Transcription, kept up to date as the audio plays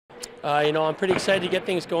I'm pretty excited to get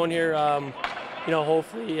things going here.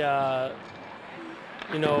 Hopefully,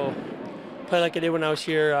 play like I did when I was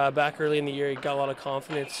here back early in the year. Got a lot of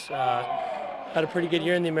confidence. Had a pretty good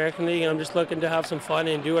year in the American League, and I'm just looking to have some fun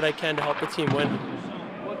and do what I can to help the team win.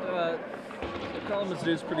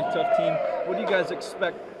 Kalamazoo is a pretty tough team. What do you guys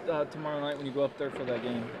expect tomorrow night when you go up there for that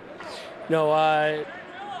game?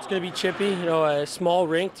 It's going to be chippy. A small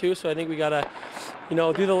rink too, so I think we gotta,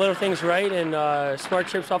 do the little things right and smart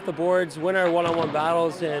trips off the boards, win our one-on-one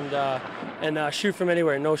battles, and shoot from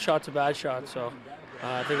anywhere. No shot's a bad shot. So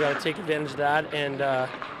I think we got to take advantage of that and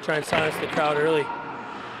try and silence the crowd early.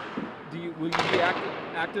 Will you be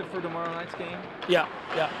active for tomorrow night's game? Yeah,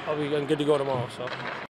 I'm good to go tomorrow. So.